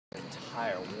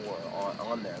entire war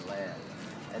on their land.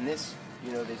 And this,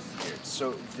 you know, they feared.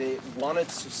 So they wanted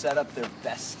to set up their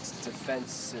best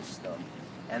defense system.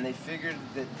 And they figured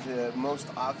that the most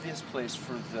obvious place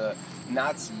for the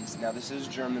Nazis, now this is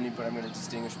Germany, but I'm going to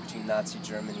distinguish between Nazi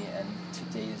Germany and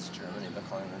today's Germany by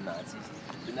calling them Nazis.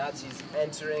 The Nazis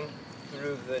entering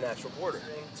through the natural border.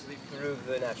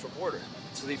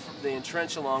 So they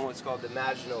entrench along what's called the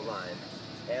Maginot Line.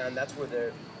 And that's where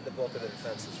the bulk of the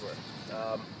defenses were.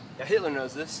 Now Hitler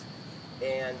knows this,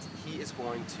 and he is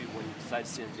going to, when he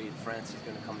decides to invade France, he's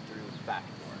going to come through the back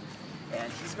door.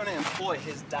 And he's going to employ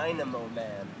his Dynamo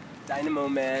Man. Dynamo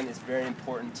Man is very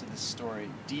important to this story.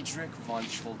 Dietrich von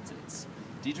Schultitz.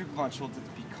 Dietrich von Schultitz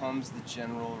becomes the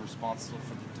general responsible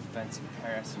for the defense of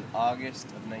Paris in August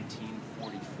of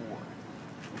 1944.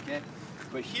 Okay?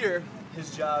 But here,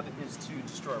 his job is to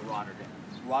destroy Rotterdam.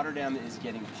 Rotterdam is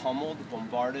getting pummeled,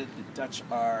 bombarded. The Dutch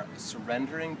are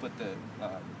surrendering, but the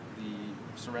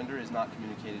surrender is not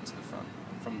communicated to the front,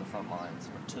 from the front lines,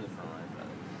 or to the front lines,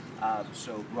 rather.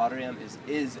 So Rotterdam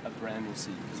is a brand new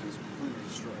city because it was completely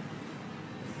destroyed.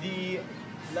 The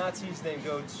Nazis then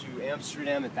go to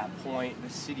Amsterdam. At that point, the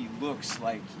city looks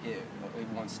like it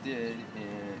once did,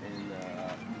 and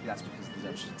that's because the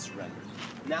Dutch had surrendered.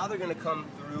 Now they're going to come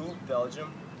through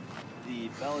Belgium. The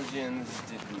Belgians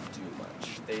didn't do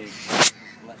much. They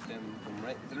let them come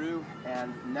right through,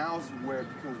 and now's where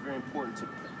it becomes very important to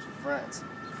France.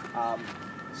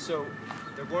 So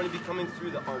they're going to be coming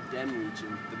through the Ardennes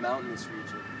region, the mountainous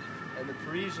region, and the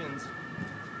Parisians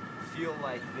feel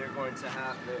like they're going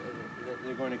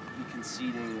to be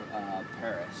conceding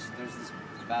Paris. There's this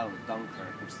battle of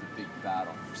Dunkirk, which is the big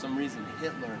battle. For some reason,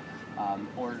 Hitler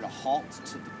ordered a halt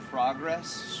to the progress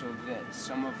so that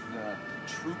some of the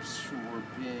troops who were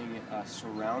being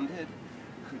surrounded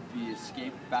could be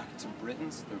escaped back to Britain.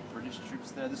 So there were British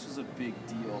troops there. This was a big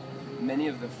deal. Many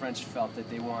of the French felt that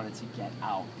they wanted to get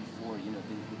out before, you know,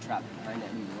 they were trapped behind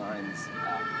enemy lines.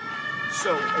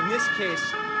 So in this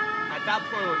case, at that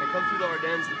point when they come through the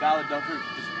Ardennes, the Battle of Dunkirk,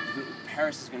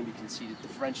 Paris is going to be conceded. The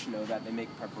French know that. They make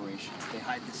preparations. They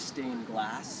hide the stained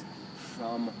glass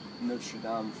from Notre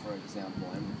Dame, for example,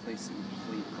 and replace it with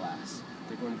plate glass.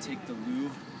 They're going to take the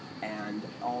Louvre and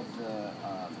all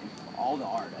the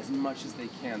art, as much as they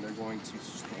can. They're going to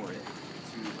store it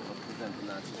to prevent the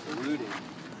Nazis from looting.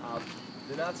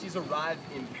 The Nazis arrive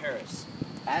in Paris.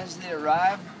 As they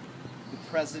arrive, the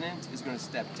president is going to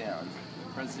step down.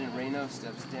 President Reynaud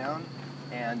steps down,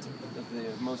 and the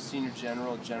most senior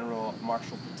general, General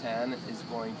Marshal Pétain, is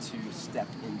going to step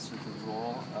into the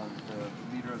role of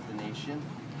the leader of the nation.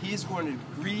 He is going to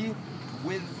agree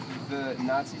with the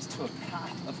Nazis to a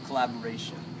path of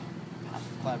collaboration.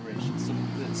 So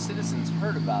the citizens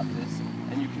heard about this,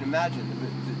 and you can imagine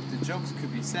the jokes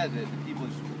could be said that the people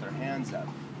just put their hands up.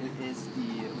 It is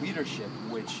the leadership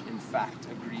which, in fact,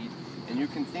 agreed. And you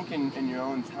can think in your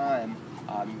own time,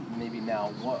 maybe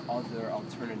now, what other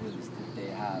alternatives that they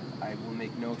have. I will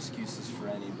make no excuses for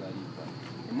anybody, but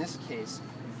in this case,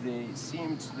 there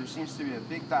seems to be a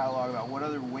big dialogue about what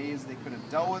other ways they could have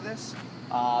dealt with this,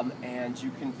 and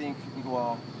you can think,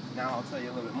 well, now I'll tell you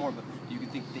a little bit more, but you can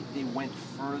think they went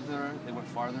farther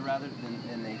rather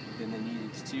than they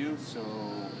needed to, so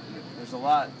there's a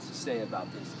lot to say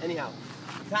about this. Anyhow,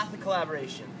 the path of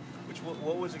collaboration, which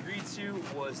what was agreed to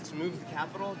was to move the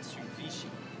capital to Vichy.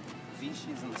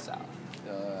 Vichy is in the south.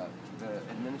 The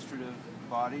administrative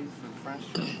body for the French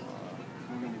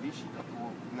moving to Vichy.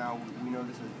 Now we know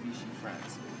this as Vichy,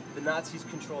 France. The Nazis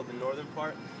controlled the northern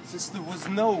part. Since there was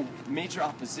no major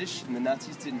opposition, the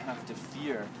Nazis didn't have to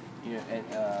fear, you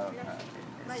know,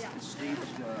 staged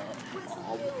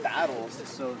battles,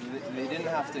 so they didn't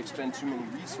have to expend too many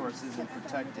resources in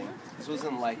protecting. This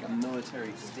wasn't like a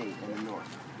military state in the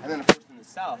north. And then, of course, in the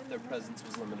south, their presence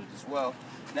was limited as well.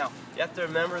 Now, you have to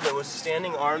remember there was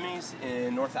standing armies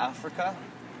in North Africa.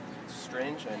 It's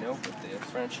strange, I know, but the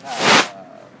French had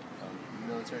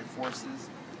military forces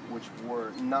which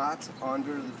were not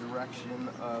under the direction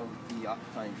of the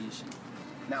occupying Vichy.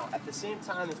 Now, at the same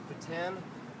time as Pétain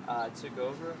took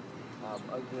over,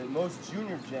 the most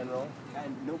junior general,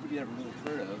 and nobody ever really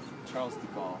heard of, Charles de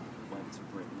Gaulle, went to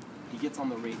Britain. He gets on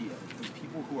the radio. There's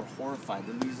people who are horrified.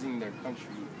 They're losing their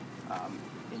country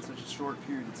in such a short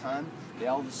period of time. They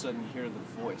all of a sudden hear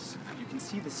the voice. You can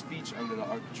see the speech under the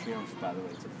Arc de Triomphe, by the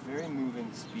way. It's a very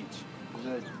moving speech.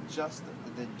 The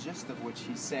gist of which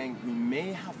he's saying, we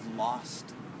may have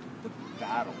lost the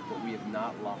battle, but we have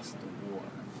not lost the war.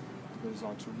 It goes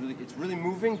on to it's really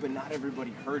moving, but not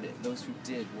everybody heard it. Those who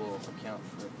did will account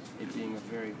for it being a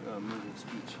very moving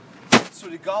speech. So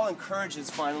de Gaulle encourages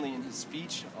finally in his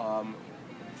speech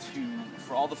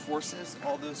for all the forces,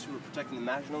 all those who were protecting the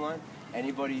Maginot Line,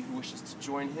 Anybody who wishes to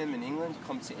join him in England,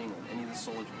 come to England. Any of the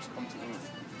soldiers, come to England.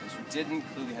 Those who didn't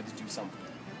clearly had to do something.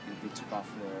 They took off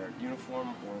their uniform,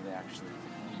 or they actually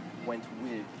went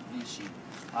with Vichy.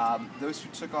 Those who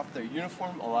took off their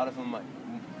uniform, a lot of them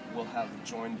will have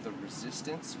joined the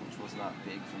resistance, which was not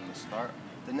big from the start.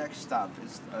 The next stop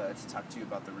is to talk to you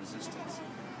about the resistance.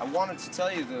 I wanted to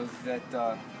tell you, though,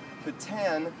 that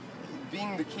Pétain,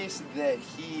 being the case that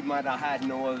he might have had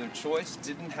no other choice,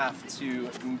 didn't have to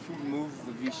move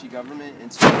the Vichy government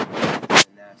into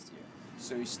nastier.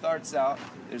 So he starts out,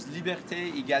 there's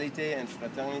liberté, égalité, and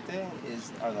fraternité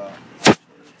are the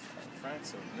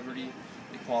France, so liberty,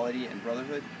 equality, and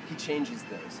brotherhood. He changes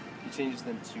those. He changes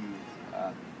them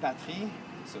to patrie,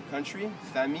 so country,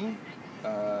 famille,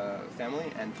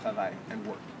 family, and travail, and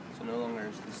work. So no longer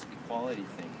is this equality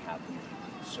thing happening.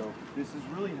 So this is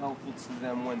really helpful to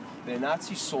them when the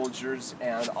Nazi soldiers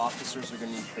and officers are going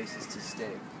to need places to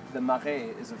stay. The Marais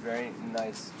is a very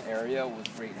nice area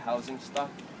with great housing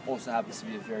stock. Also happens to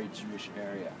be a very Jewish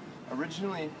area.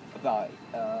 Originally,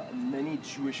 many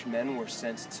Jewish men were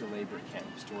sent to labor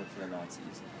camps to work for the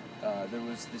Nazis. There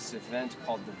was this event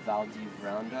called the WWII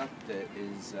Roundup that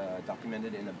is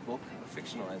documented in a book, a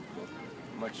fictionalized book.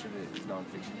 Much of it is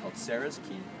non-fiction, called Sarah's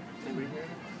Key. Anybody hear it?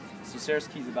 So Sarah's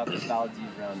Key is about the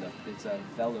WWII Roundup. It's a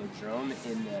velodrome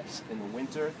in the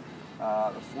winter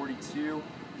of 42.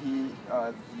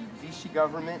 The Vichy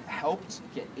government helped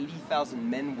get 80,000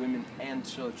 men, women, and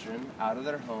children out of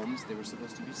their homes. They were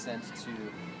supposed to be sent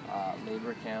to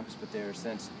labor camps, but they were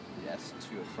sent, yes,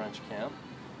 to a French camp,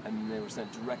 and they were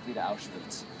sent directly to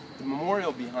Auschwitz. The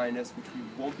memorial behind us, which we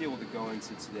won't be able to go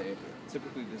into today,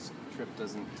 typically this trip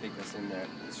doesn't take us in there,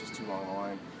 it's just too long a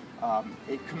line.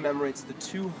 It commemorates the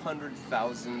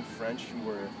 200,000 French who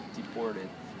were deported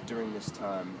during this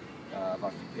time of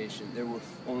occupation. There were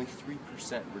only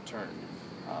 3% returned.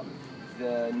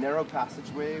 The narrow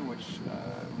passageway, which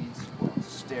leads to a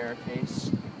staircase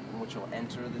in which you'll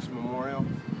enter this memorial,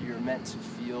 you're meant to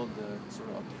feel the sort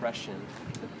of oppression,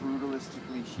 the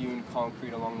brutalistically hewn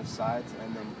concrete along the sides,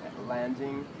 and then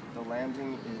the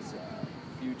landing is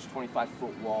huge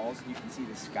 25-foot walls. You can see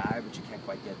the sky, but you can't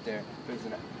quite get there. There's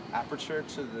an aperture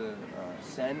to the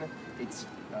Seine. It's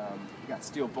got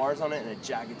steel bars on it and a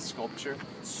jagged sculpture,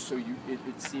 so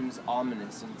it seems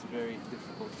ominous, and it's very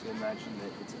difficult to imagine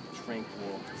that it's a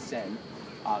tranquil Seine.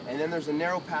 And then there's a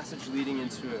narrow passage leading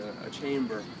into a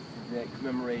chamber that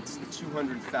commemorates the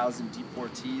 200,000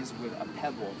 deportees with a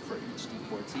pebble for each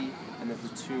deportee, and there's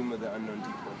the tomb of the unknown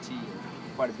deportee,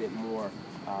 and quite a bit more.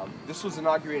 This was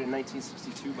inaugurated in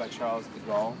 1962 by Charles de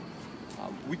Gaulle.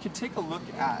 We could take a look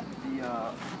at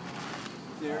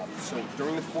so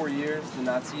during the 4 years, the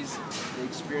Nazis, they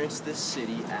experienced this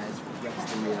city as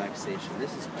rest and relaxation.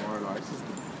 This is R&R.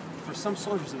 For some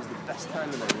soldiers, it was the best time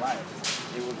of their lives.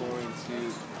 They were going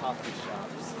to coffee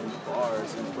shops and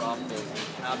bars and brothels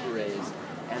and cabarets,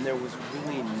 and there was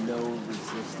really no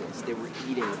resistance. They were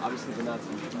eating. Obviously, the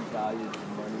Nazis devalued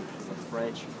the money for the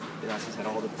French. The Nazis had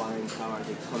all the buying power.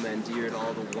 They commandeered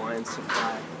all the wine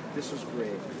supply. This was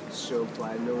great. So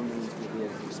by no means did we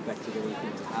have expected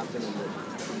anything to happen, and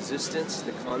the resistance,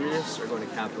 the communists, are going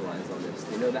to capitalize on this.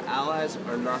 They know the Allies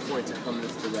are not going to come in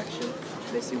this direction.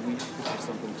 They say we have to do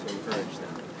something to encourage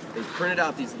them. They printed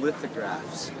out these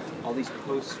lithographs, all these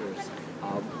posters,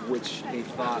 which they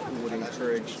thought would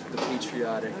encourage the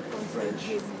patriotic French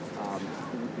who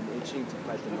had been itching to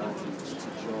fight the Nazis to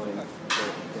join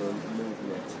the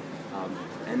movement.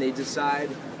 And they decide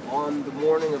on the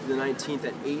morning of the 19th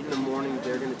at 8 in the morning,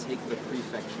 they're going to take the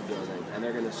prefecture building and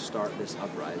they're going to start this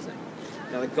uprising.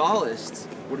 Now the Gaullists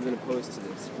would have been opposed to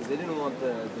this because they didn't want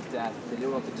the death, they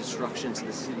didn't want the destruction to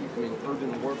the city. I mean,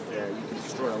 urban warfare, you can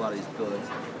destroy a lot of these buildings,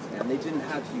 and they didn't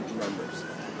have huge numbers.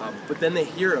 But then they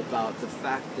hear about the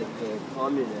fact that the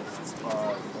communists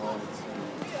are going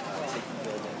to take the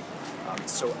building.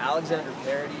 So Alexander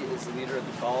Parody is the leader of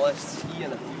the Gaullists. He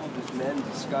and a few of his men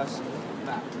discuss the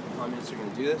fact that the communists are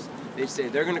going to do this. They say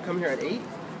they're going to come here at 8,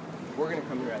 we're going to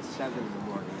come here at 7 in the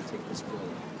morning and take this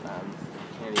building.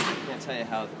 I can't tell you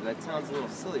how, that sounds a little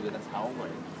silly, but that's how it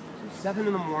went. So 7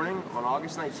 in the morning on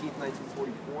August 19th,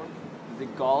 1944, the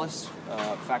Gaullist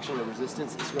faction of the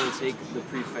resistance is going to take the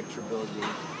prefecture building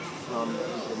from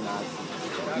the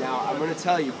Nazis. Now, I'm going to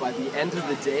tell you, by the end of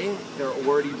the day, they're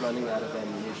already running out of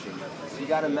ammunition. So you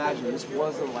got to imagine, this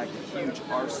wasn't like a huge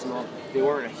arsenal. They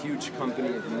weren't a huge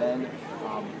company of men.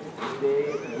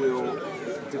 They will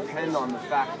depend on the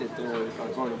fact that there are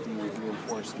going to be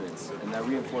reinforcements, and that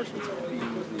reinforcements will be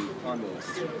the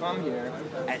communists. So come here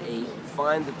at 8,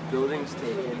 find that the building's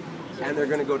taken, and they're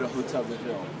going to go to Hotel de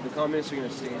Ville. The communists are going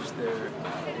to stage their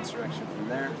insurrection from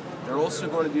there. They're also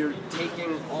going to be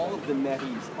taking all of the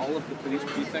mairies, all of the police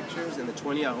prefectures and the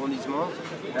 20 arrondissements.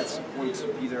 That's going to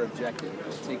be their objective.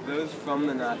 To take those from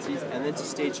the Nazis and then to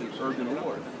stage an urban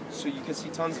war. So you can see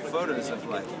tons of photos of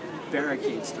like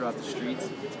barricades throughout the streets.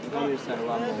 The communists had a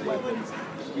lot more weapons.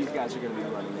 These guys are going to be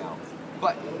running out.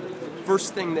 But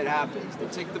first thing that happens, they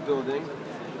take the building.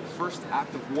 First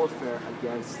act of warfare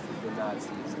against the Nazis.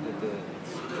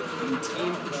 The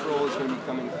routine patrol is going to be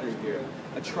coming through here.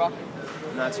 A truck,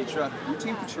 a Nazi truck,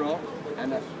 routine patrol,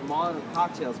 and a Molotov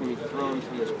cocktail is going to be thrown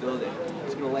from this building.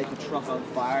 It's going to light the truck on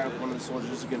fire. One of the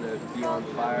soldiers is going to be on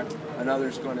fire. Another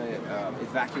is going to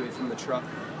evacuate from the truck,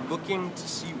 looking to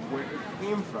see where it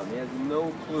came from. He has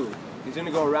no clue. He's going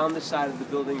to go around the side of the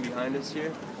building behind us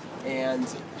here, and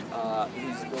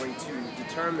he's going to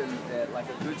determine that, like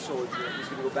a good soldier, he's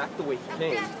going to go back the way he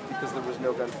came because there was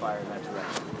no gunfire in that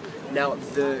direction. Now,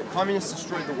 the communists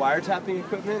destroyed the wiretapping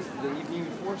equipment the evening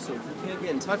before, so he can't get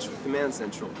in touch with Command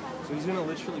Central. So he's going to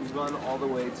literally run all the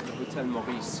way to the Hotel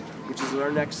Maurice, which is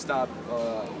our next stop,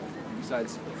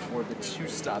 besides for the two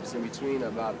stops in between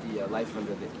about the life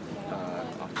under the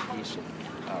occupation.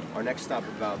 Our next stop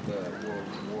about the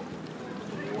World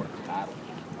War battle.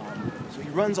 So he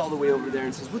runs all the way over there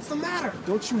and says, "What's the matter?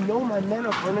 Don't you know my men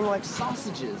are burning like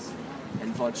sausages?"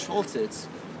 And von Choltitz,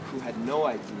 who had no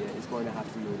idea, is going to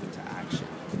have to move into action.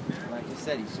 Like I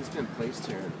said, he's just been placed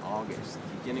here in August,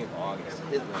 beginning of August.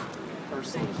 Hitler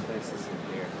personally places him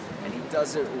here, and he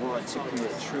doesn't want to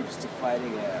commit troops to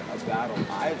fighting a battle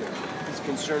either. He's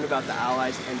concerned about the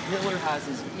Allies, and Hitler has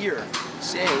his ear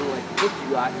saying, like, "Look,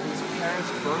 you got his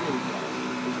parents burning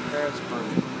him. His parents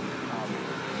burning."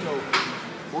 So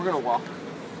we're gonna walk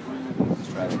through these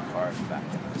driving cars back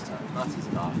down this time. Nazis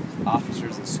and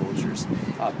officers and soldiers.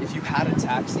 If you had a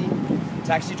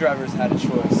taxi drivers had a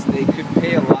choice. They could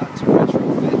pay a lot to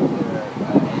retrofit their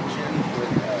engine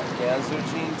with a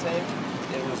gasoline tank.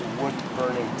 It was a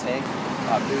wood-burning tank.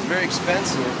 It was very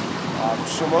expensive,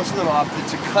 so most of them opted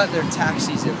to cut their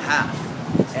taxis in half,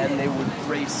 and they would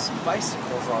race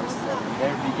bicycles onto them. And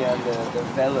there began the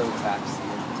velo taxi.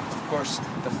 Of course,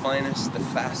 the finest, the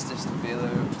fastest velo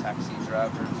taxi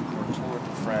drivers were Tour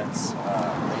de France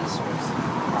racers.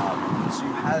 So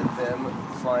you had them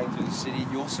flying through the city.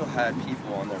 You also had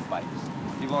people on their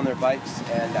bikes.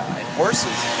 And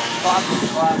horses. Clock,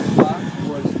 clock, clock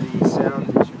was the sound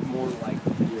that you more like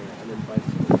to hear, and then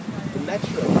bicycles. The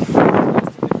metro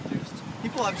was introduced.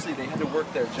 People obviously, they had to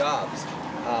work their jobs.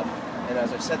 And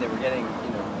as I said, they were getting,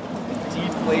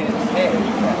 deflated pay.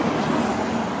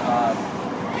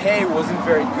 Pay wasn't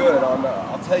very good.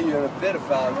 I'll tell you in a little bit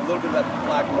about the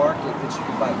black market that you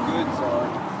could buy goods on,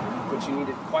 but you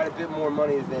needed quite a bit more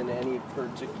money than any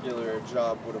particular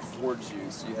job would afford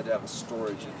you. So you had to have a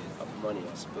storage of money,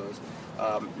 I suppose.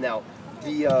 Now,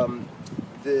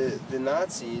 the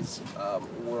Nazis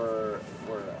were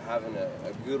having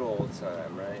a good old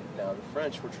time, right? Now the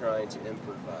French were trying to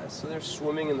improvise, so they're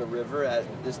swimming in the river at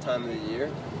this time of the year.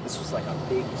 This was like a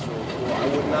big swimming pool. I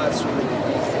would not swim in it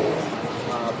these days.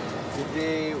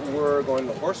 They were going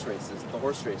to horse races. The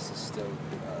horse races still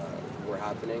were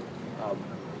happening.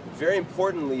 Very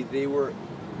importantly, they were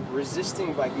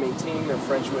resisting by maintaining their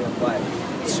French way of life.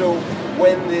 So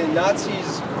when the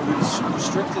Nazis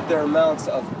restricted their amounts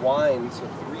of wine to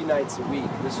 3 nights a week,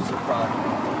 this was a problem.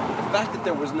 The fact that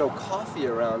there was no coffee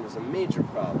around was a major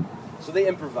problem. So they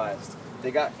improvised.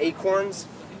 They got acorns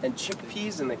and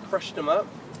chickpeas and they crushed them up,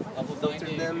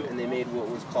 filtered them, and they made what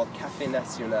was called Café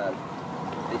National.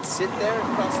 They'd sit there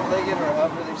cross-legged or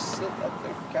however they sit at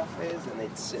their cafes, and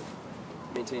they'd sit,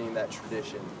 maintaining that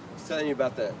tradition. I was telling you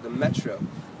about the metro.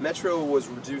 Metro was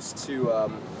reduced to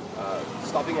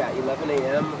stopping at 11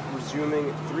 a.m., resuming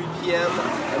at 3 p.m.,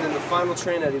 and then the final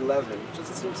train at 11. It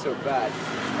doesn't seem so bad.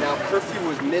 Now, curfew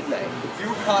was midnight. If you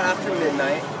were caught after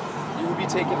midnight, you would be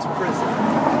taken to prison.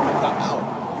 If you were caught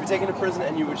out, you were taken to prison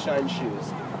and you would shine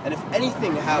shoes. And if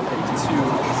anything happened to,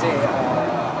 say,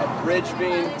 a bridge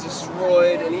being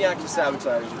destroyed, any act of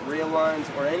sabotage, rail lines,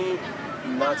 or any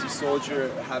Nazi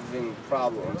soldier having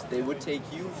problems, they would take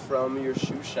you from your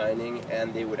shoe shining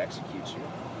and they would execute you.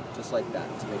 Just like that,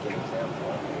 to make an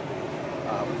example.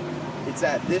 It's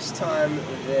at this time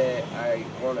that I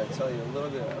want to tell you a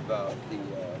little bit about the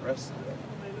rest of it.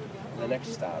 The next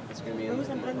stop is going to be in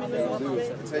Louvre.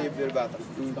 I'll tell you a bit about the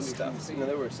food stuff. So,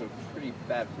 there were some pretty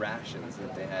bad rations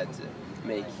that they had to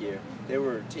make here. They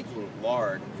were taking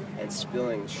lard and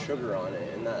spilling sugar on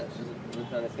it, and that's the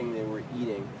kind of thing they were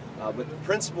eating. But the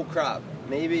principal crop,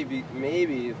 maybe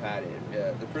you've had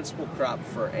it, the principal crop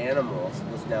for animals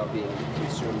was now being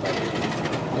consumed by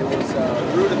humans. It was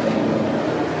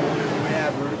rutabaga.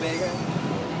 rutabaga.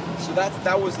 So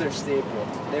that was their staple.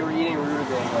 They were eating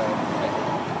rutabaga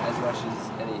as much as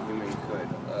any human could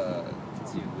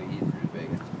conceivably eat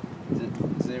rutabaga.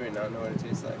 Does anybody not know what it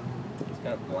tastes like? It's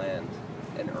kind of bland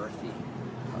and earthy.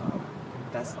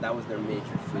 That was their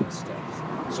major food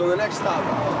stuff. So the next stop,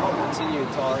 I'll continue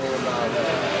talking about.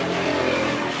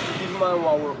 Keep in mind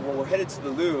while we're headed to the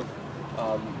Louvre,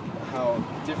 how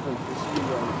different the city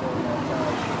was during that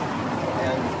time,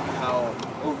 and how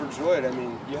overjoyed. I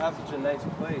mean, you have such a nice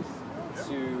place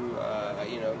to,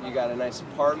 you got a nice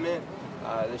apartment.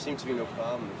 There seems to be no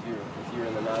problem if you're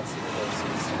in the Nazi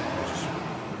forces. Just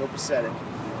no pathetic.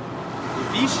 The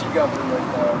Vichy government,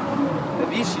 though, the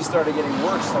Vichy started getting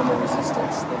worse on the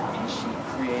resistance. The Vichy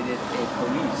created a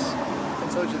police. I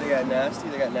told you they got nasty,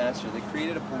 they got nastier. They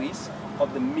created a police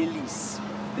called the Milice.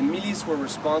 The Milice were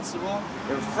responsible,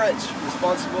 they were French,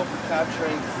 responsible for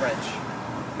capturing French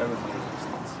members of the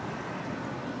resistance.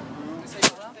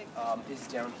 Is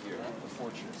down here. The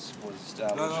fortress was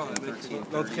established in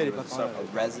 1330 with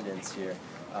a residence here.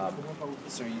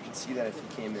 So you can see that if you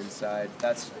came inside.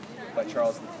 That's by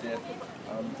Charles V.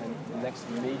 The next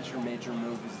major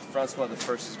move is Francois I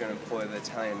is going to employ the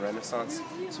Italian Renaissance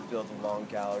to build the long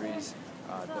galleries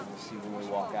that we'll see when we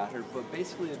walk out here. But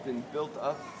basically it's been built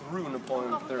up through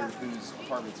Napoleon III, whose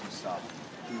apartments you saw,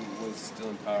 who was still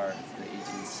in power in the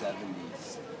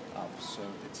 1870s. So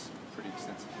it's pretty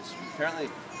extensive history. Apparently,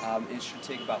 it should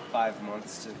take about 5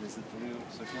 months to visit the Louvre,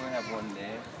 so if you only have one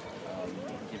day,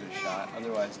 give it a shot.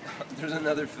 Otherwise, there's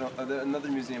another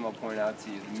museum I'll point out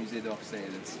to you, the Musée d'Orsay,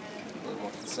 that's a little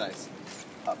more concise.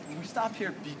 We stopped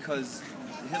here because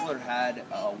Hitler had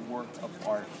a work of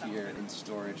art here in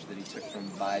storage that he took from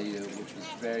Bayeux, which was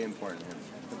very important to him.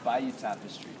 The Bayeux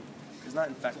tapestry. It's not,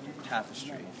 in fact,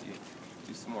 tapestry. If you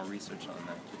do some more research on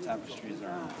that, the tapestries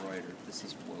are embroidered. This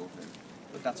is woven.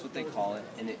 But that's what they call it,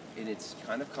 and it's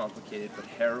kind of complicated, but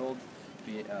Harold,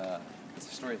 it's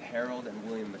a story of Harold and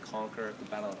William the Conqueror at the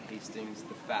Battle of Hastings,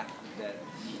 the fact that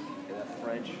the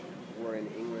French were in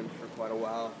England for quite a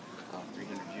while,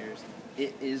 300 years.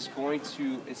 It is going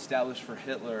to establish for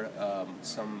Hitler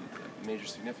some major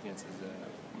significance as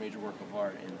a major work of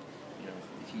art, and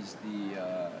if he's the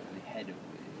head of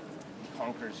he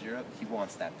conquers Europe, he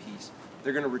wants that peace.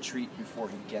 They're going to retreat before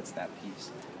he gets that peace.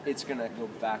 It's going to go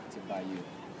back to Bayeux,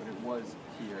 but it was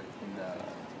here in the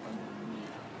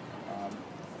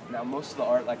now most of the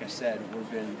art, like I said, would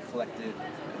have been collected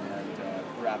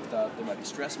and wrapped up. There might be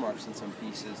stress marks in some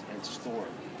pieces and stored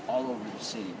all over the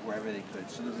city, wherever they could,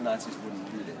 so the Nazis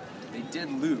wouldn't loot it. They did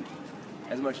loot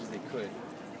as much as they could.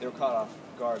 They were caught off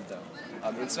guard, though.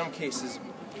 In some cases,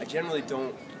 I generally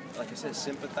don't, like I said,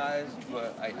 sympathize,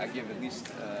 but I give at least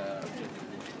objective,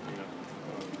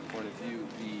 point of view.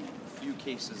 The few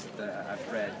cases that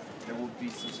I've read, there will be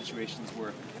some situations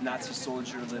where a Nazi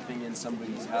soldier living in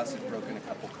somebody's house has broken a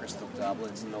couple crystal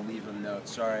goblets, and they'll leave a note,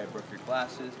 sorry I broke your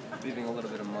glasses, leaving a little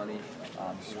bit of money,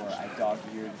 or I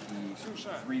dog-eared the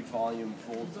 3-volume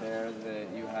Voltaire that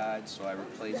you had, so I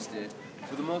replaced it.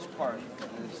 For the most part,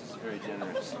 this is very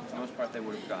generous, for the most part they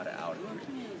would have got it out of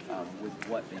here with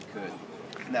what they could.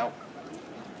 Now,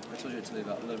 I told you to tell you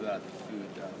a little bit about the food,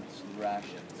 some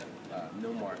rations,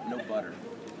 no butter,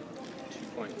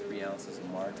 2.3 ounces of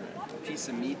margarine, a piece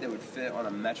of meat that would fit on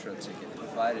a metro ticket,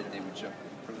 provided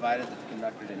that the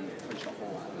conductor didn't punch a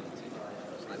hole through the ticket,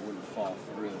 so that it wouldn't fall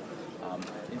through.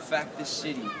 In fact, this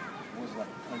city was like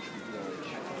a country village.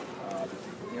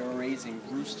 They were raising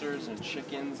roosters and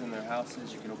chickens in their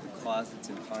houses. You can open closets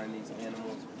and find these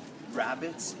animals.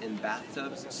 Rabbits in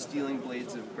bathtubs, stealing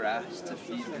blades of grass to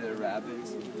feed the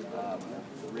rabbits,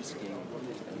 risking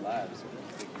their lives.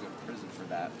 They could go to prison for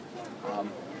that.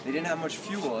 They didn't have much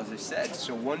fuel, as I said,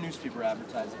 so one newspaper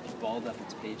advertised if you balled up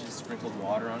its pages, sprinkled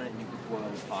water on it, and you could boil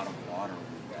a pot of water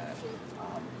with that.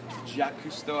 Jacques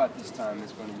Cousteau at this time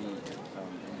is going to be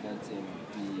inventing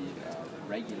the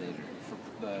regulator for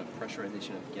the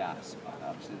pressurization of gas.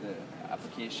 So the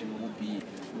application will be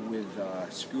with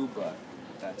scuba.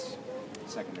 That's the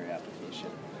secondary application.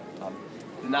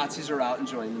 The Nazis are out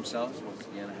enjoying themselves. Once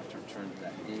again, I have to return to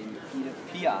that name. Edith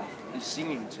Piaf is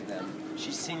singing to them.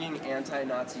 She's singing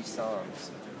anti-Nazi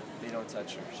songs. They don't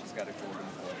touch her. She's got a golden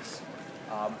voice.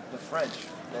 The French,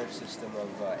 their system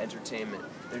of entertainment,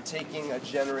 they're taking a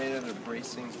generator, they're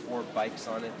bracing 4 bikes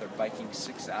on it, they're biking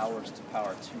 6 hours to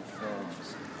power 2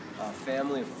 films. A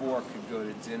family of 4 could go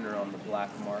to dinner on the black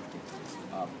market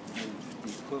with the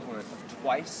equivalent of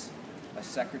twice a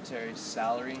secretary's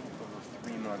salary over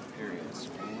 3-month periods.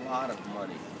 A lot of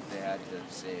money they had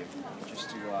to save just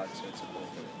to go out to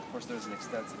open. Of course, there was an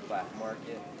extensive black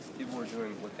market. People were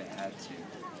doing what they had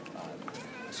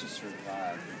to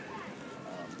survive.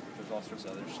 all sorts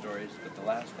of other stories, but the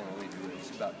last thing we do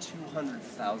is about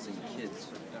 200,000 kids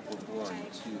were born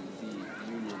to the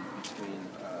union between,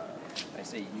 I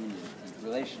say union, the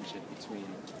relationship between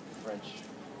the French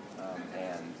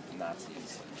and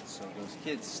Nazis. So those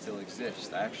kids still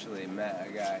exist. I actually met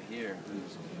a guy here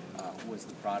who was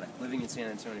the product, living in San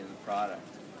Antonio, the product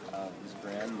of his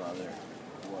grandmother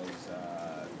was,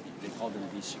 they called them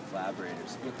Vichy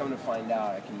collaborators. You'll come to find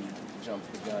out, I can jump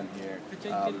the gun here.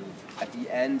 At the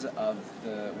end of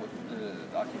the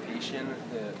occupation,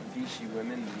 the Vichy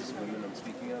women, these women I'm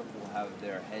speaking of, will have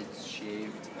their heads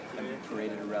shaved and be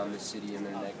paraded around the city in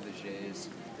their negligees,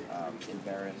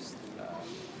 embarrassed.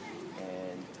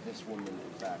 And this woman,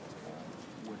 in fact,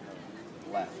 would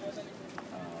have left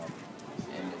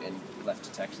and left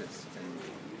to Texas and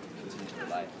continued her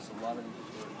life. So a lot of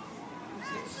these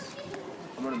exist.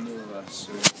 I'm going to move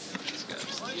soon. These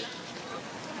guys.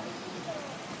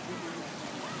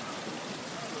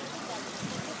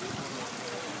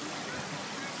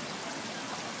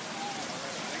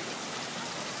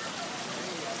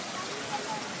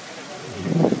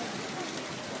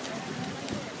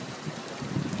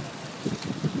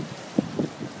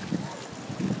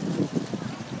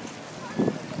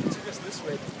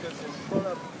 Because in front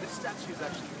of this statue is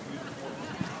actually beautiful.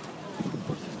 Of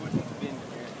course, he wouldn't have been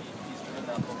here. He's driven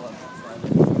out the love of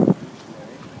private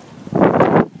revolutionary.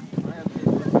 I have been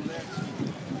over there to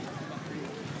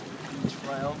the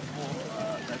triumphal,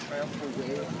 that triumphal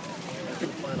way at the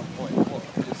final point. Look,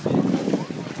 you see it.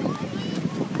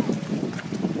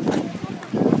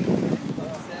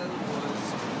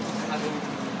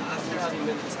 After having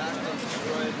been attacked and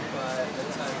destroyed by the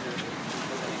tiger.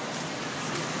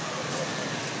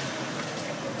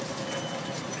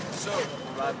 So,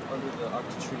 arrived under the Arc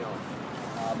de Triomphe.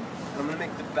 I'm going to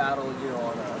make the battle,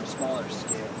 on a smaller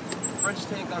scale. The French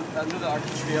tank under the Arc de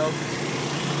Triomphe.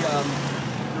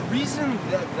 The reason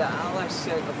that the Allies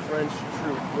sent a French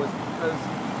troop was because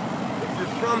if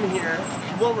you're from here,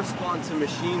 you won't respond to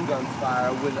machine gun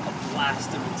fire with a blast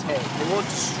of a tank. They won't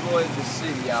destroy the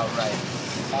city outright.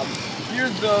 Here,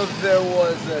 though, there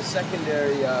was a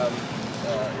secondary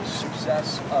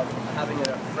success of having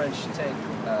a French tank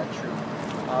troop.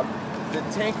 The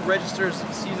tank registers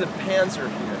sees a Panzer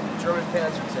here, a German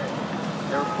Panzer tank.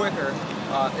 They were quicker.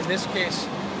 In this case,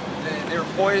 they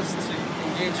were poised to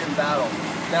engage in battle.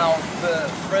 Now, the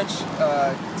French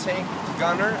tank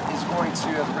gunner is going to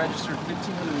have registered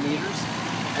 1,500 meters,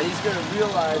 and he's going to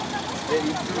realize, and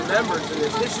he remembers in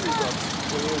his history books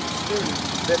when he was a student,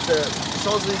 that the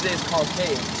Champs-Élysées is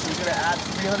concave. So he's going to add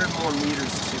 300 more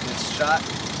meters to this shot,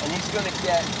 and he's going to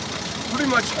get pretty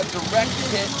much a direct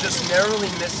hit, just narrowly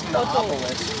missing the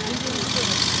obelisk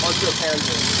onto a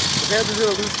Panzer. The Panzer's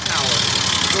going to lose power.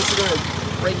 It's also going to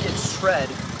break its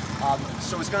tread.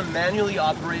 So it's going to manually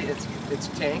operate its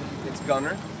tank, its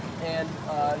gunner, and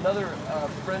another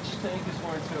French tank is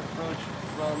going to approach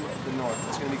from the north.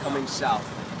 It's going to be coming south.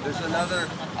 There's another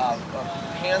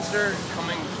Panzer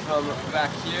coming from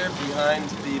back here behind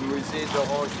the Musée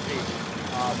d'Orangerie.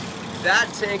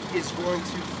 That tank is going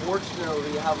to,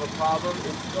 fortunately, have a problem.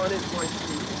 Its gun is going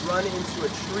to run into a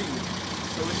tree,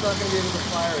 so it's not going to be able to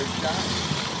fire a shot.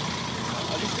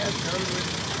 Are these guys done with?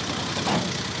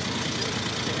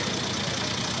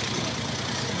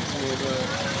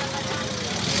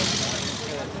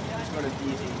 It's going to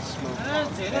be a smoke bomb.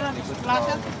 They put the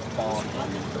wrong bomb on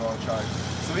the wrong charge.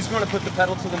 So he's going to put the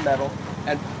pedal to the metal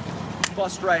and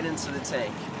bust right into the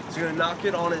tank. He's going to knock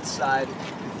it on its side.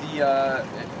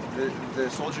 The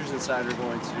soldiers inside are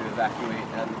going to evacuate,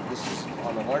 and this is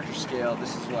on a larger scale.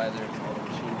 This is why there's all the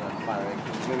machine gun firing.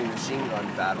 There's going to be a machine gun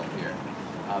battle here.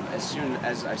 As soon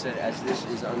as I said, as this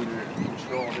is under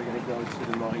control, they're going to go to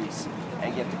the Maurice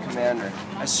and get the commander.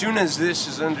 As soon as this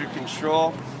is under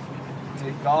control,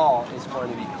 de Gaulle is going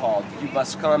to be called. You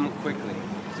must come quickly.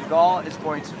 De Gaulle is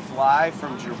going to fly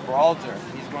from Gibraltar.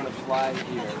 He's going to fly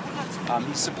here.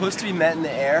 He's supposed to be met in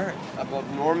the air above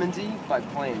Normandy by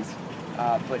planes.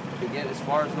 But they get as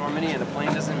far as Normandy and a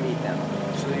plane doesn't meet them.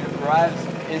 So he arrives,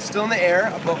 and it's still in the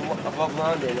air above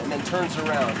London, and then turns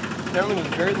around. Apparently with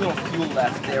very little fuel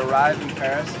left, they arrive in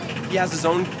Paris. He has his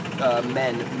own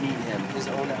men meet him, his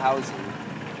own housing.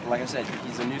 Like I said,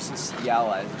 he's a nuisance to the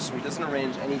Allies, so he doesn't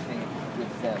arrange anything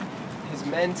with them. His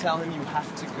men tell him, you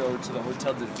have to go to the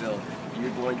Hotel de Ville.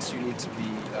 You're going to need to be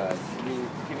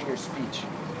giving your speech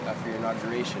for your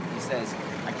inauguration. He says,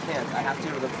 I can't, I have to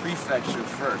go to the prefecture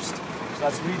first. So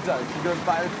that's what he does. He goes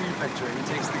by the prefecture. He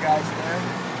takes the guys there,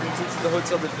 brings it to the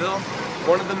Hotel de Ville.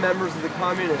 One of the members of the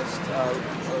communist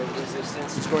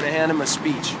resistance is going to hand him a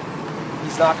speech.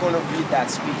 He's not going to read that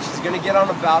speech. He's going to get on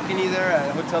a balcony there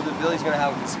at Hotel de Ville. He's going to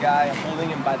have this guy holding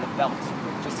him by the belt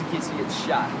just to case he gets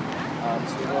shot,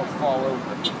 so he won't fall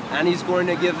over. And he's going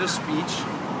to give a speech,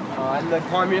 and the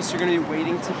communists are going to be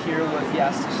waiting to hear what he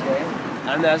has to say.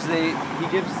 And as he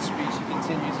gives the speech, he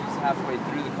continues, he's halfway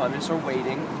through, the communists are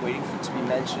waiting for it to be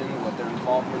mentioned, what their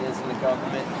involvement is in the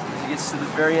government. As he gets to the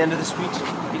very end of the speech,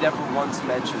 he never once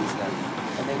mentions them.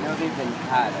 And they know they've been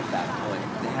had at that point.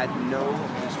 They had no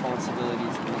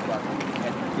responsibilities in the government. They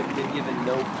had been given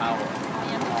no power.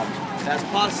 That's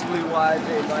possibly why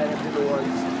they might have been the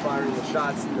ones firing the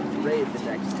shots in the parade the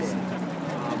next day.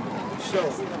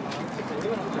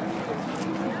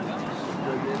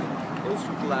 Those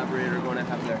who collaborated are going to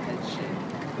have their heads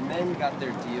shaved. The men got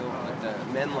their deal, but the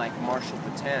men like Marshal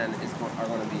Pétain are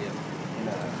going to be in a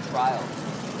trial.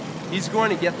 He's going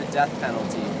to get the death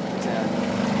penalty,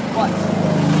 but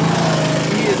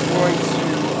he is going to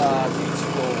be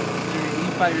too old. He's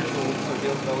 85 years old, so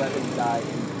they'll let him die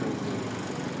in prison.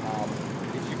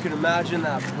 If you can imagine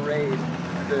that parade,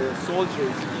 the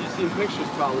soldiers, you've seen pictures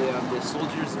probably of the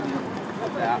soldiers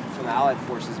from the Allied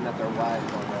forces met their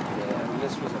wives on that day. I mean,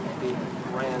 this was a big,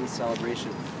 grand celebration.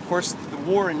 Of course, the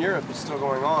war in Europe is still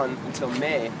going on until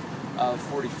May of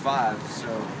 *45, so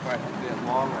quite a bit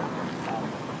longer.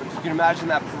 But if you can imagine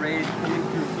that parade coming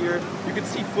through here, you can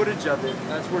see footage of it.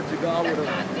 That's where de Gaulle would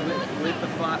have lit the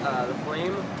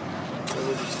flame that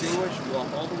was extinguished,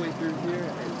 walk all the way through here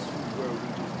and to where we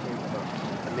just came from.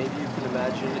 And maybe you can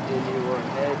imagine in your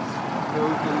heads, the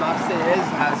Marseillaise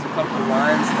has a couple of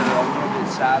lines that are a little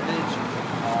bit savage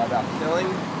about killing.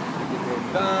 They go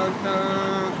dun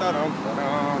dun dun dun dun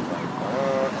dun,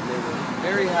 and they were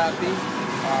very happy,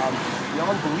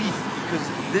 beyond belief, because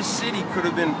this city could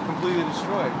have been completely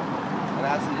destroyed. And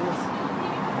as it is,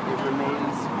 it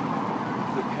remains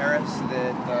the Paris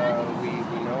that we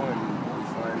know and we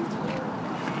find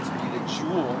to be the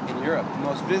jewel in Europe, the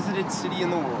most visited city in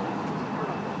the world.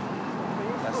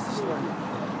 That's the story.